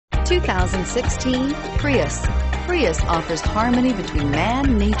2016 Prius. Prius offers harmony between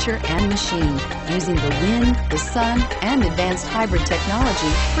man, nature, and machine. Using the wind, the sun, and advanced hybrid technology,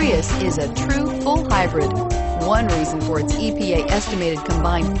 Prius is a true full hybrid. One reason for its EPA estimated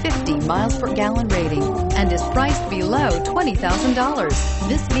combined 50 miles per gallon rating and is priced below $20,000.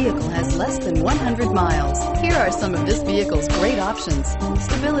 This vehicle has less than 100 miles. Here are some of this vehicle's great options: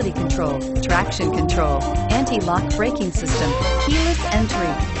 stability control, traction control, anti-lock braking system, keyless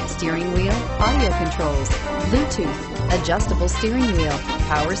entry, steering wheel audio controls, Bluetooth, adjustable steering wheel,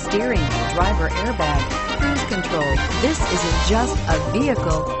 power steering, driver airbag, cruise control. This isn't just a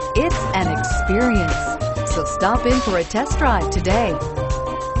vehicle, it's an experience. So stop in for a test drive today.